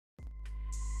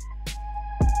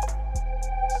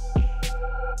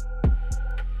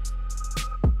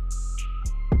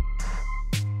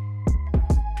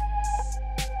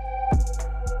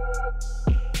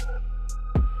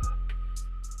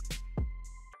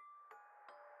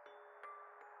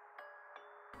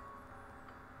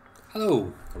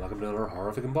Hello, and welcome to another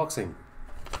horrific unboxing.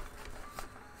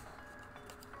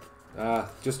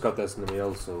 Just got this in the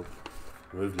mail, so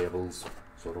remove labels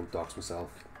so I don't dox myself.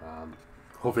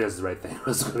 Hopefully this is the right thing.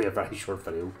 This is going to be a very short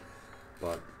video,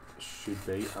 but should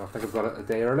be. I think I've got it a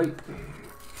day early.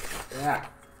 Yeah.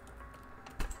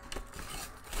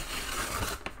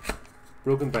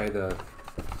 Broken by the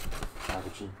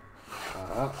packaging.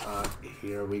 And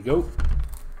here we go.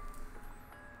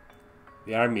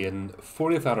 The Iron Maiden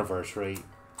 40th anniversary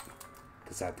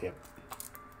cassette tape.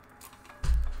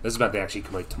 This is meant to actually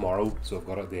come out tomorrow, so I've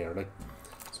got it there early.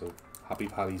 So happy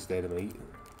Paddy's Day to me.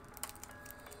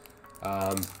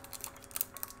 Don't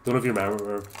know if you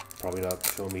remember, probably not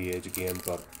showing me age again,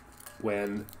 but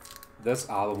when this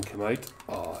album came out,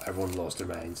 oh, everyone lost their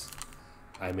minds.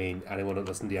 I mean, anyone that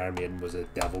listened to Iron Maiden was a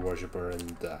devil worshipper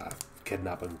and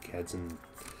kidnapping kids and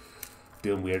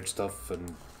doing weird stuff,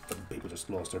 and people just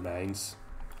lost their minds.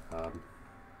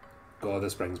 God,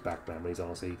 this brings back memories,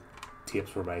 honestly.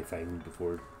 Tapes were my thing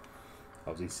before,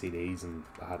 obviously, CDs, and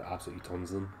I had absolutely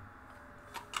tons of them.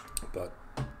 But,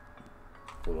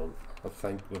 hold on, I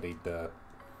think we need to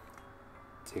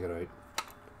take it out.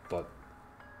 But,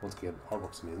 once again,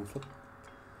 artwork's amazing. Flip.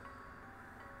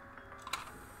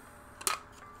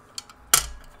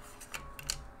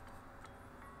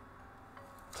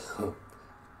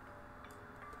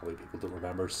 Probably people don't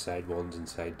remember side 1s and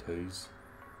side 2s.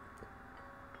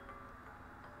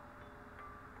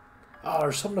 Oh,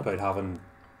 there's something about having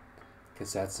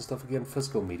cassettes and stuff again,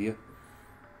 physical media.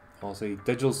 Honestly,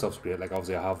 digital stuff's great. Like,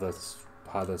 obviously I have this,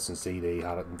 had this in CD,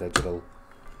 had it in digital,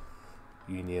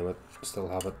 you name it, still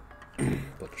have it.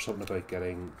 But there's something about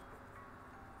getting,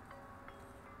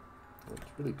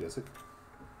 it's really basic.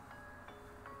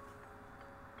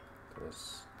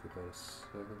 Let's give that a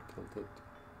second, tilt it.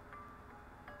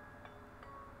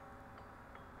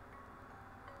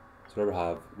 So we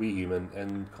have wee human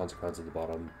in consequence at the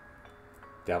bottom,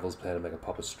 devil's playing like a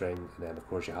puppet string, and then of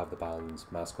course you have the band's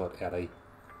mascot Eddie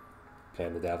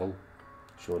playing the devil,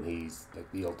 showing he's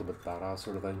like the ultimate badass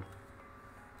sort of thing.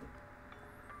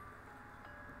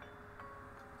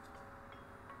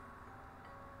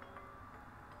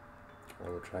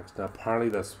 All the tracks. Now apparently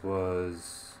this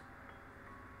was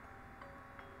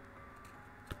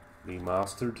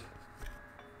remastered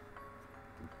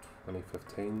in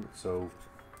 2015, so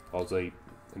also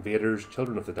Invaders,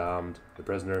 Children of the Damned, The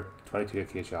Prisoner, 22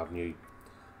 Acacia Avenue,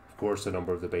 of course The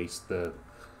Number of the Beast. The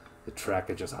track,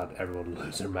 it just had everyone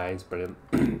lose their minds. Brilliant.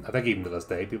 I think even to this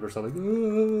day people are still like,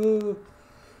 oh.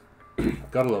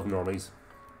 Gotta love normies.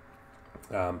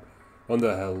 Run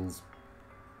the Hills,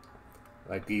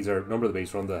 like these are Number of the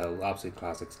Beast, Run the Hill, absolute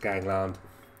classics. Gangland,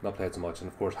 not played so much, and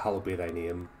of course Hallowed Be Thy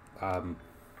Name. If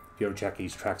you ever check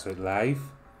these tracks out live,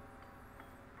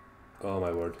 oh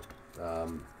my word.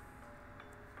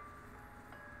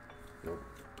 No,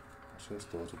 actually this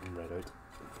doors open right out.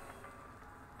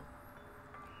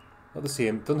 Not the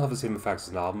same, doesn't have the same effects as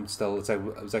an album. Still, it's like,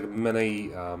 it was like a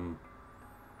mini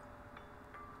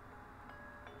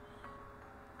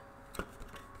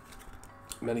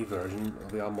mini version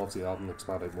of the album. Obviously the album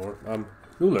expanded out more.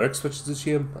 No lyrics, which is a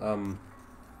shame.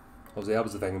 Obviously that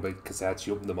was the thing about cassettes,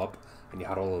 you opened them up and you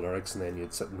had all the lyrics, and then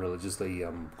you'd sit and religiously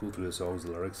go through the songs,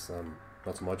 the lyrics.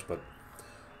 Not so much, but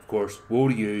of course, woe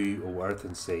to you, O earth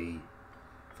and sea,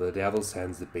 for the devil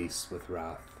sends the beast with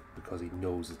wrath, because he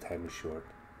knows the time is short.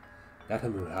 Let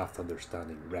him who hath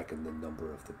understanding reckon the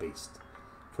number of the beast,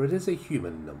 for it is a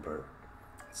human number.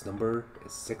 Its number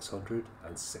is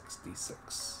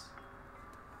 666.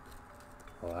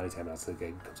 Well, anytime that's the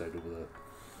gig comes out over the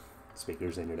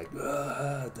speakers, and you're like,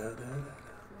 ah, da, da, da.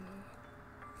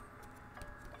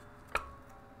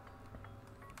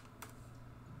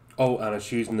 Oh, and it's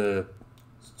using the,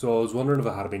 so I was wondering if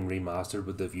it had been remastered,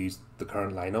 would they've used the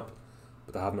current lineup,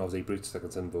 but they haven't. Obviously Bruce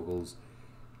Dickinson vocals,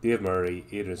 Dave Murray,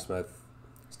 Adrian Smith,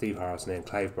 Steve Harrison, and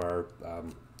Clive Burr.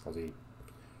 Obviously,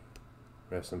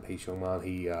 rest in peace, young man.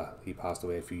 He passed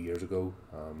away a few years ago.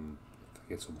 I think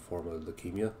it's some form of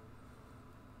leukemia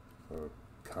or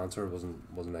cancer.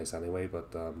 Wasn't nice anyway.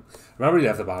 But I remember he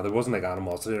left the band. There wasn't like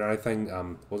animosity or anything.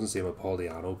 Wasn't the same with Paul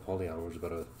Di'Anno. Paul Di'Anno was a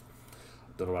bit of, I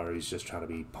don't know whether he's just trying to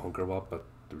be punk or what, but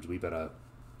there was a wee bit of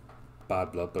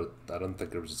bad blood. But I don't think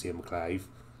there was the same with Clive.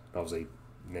 And obviously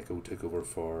Nico took over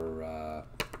for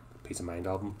Peace of Mind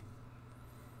album.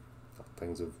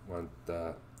 Things have went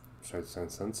south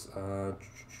since.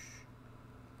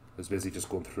 It's basically just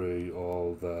going through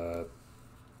all the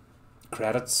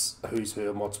credits, who's who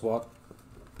and what's what.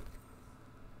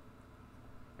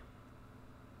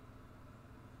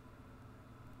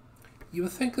 You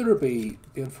would think there would be,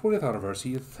 being 40th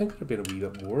anniversary, you'd think there would be a wee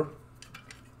bit more.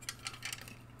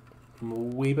 I'm a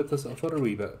wee bit I thought a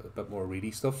bit more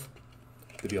reedy stuff,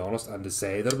 to be honest, and to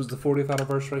say that it was the 40th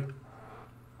anniversary.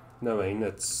 No, I mean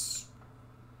it's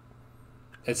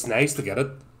nice to get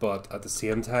it, but at the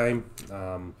same time,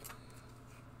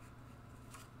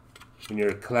 when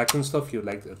you're collecting stuff, you'd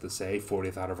like it to say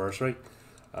 40th anniversary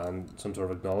and some sort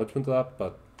of acknowledgement of that.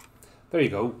 But there you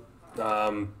go.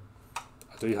 I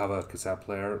do have a cassette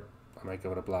player. I might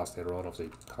give it a blast later on. Obviously,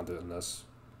 can't do it in this.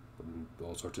 And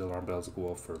all sorts of alarm bells will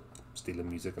go off for stealing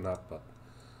music and that. But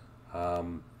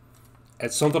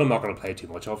it's something I'm not going to play too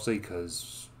much, obviously,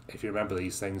 because if you remember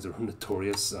these things, they're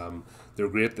notorious. They're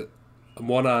great. That in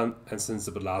one instance,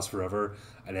 it would last forever,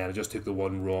 and then I just took the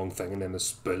one wrong thing, and then the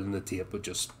spool and the tape would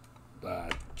just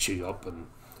chew up and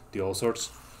do all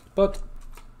sorts. But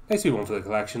nice wee one for the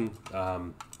collection.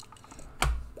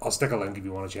 I'll stick a link if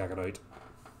you want to check it out.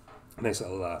 Nice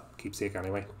little keepsake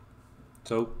anyway.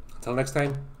 So until next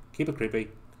time, keep it creepy,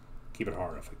 keep it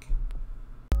horrific.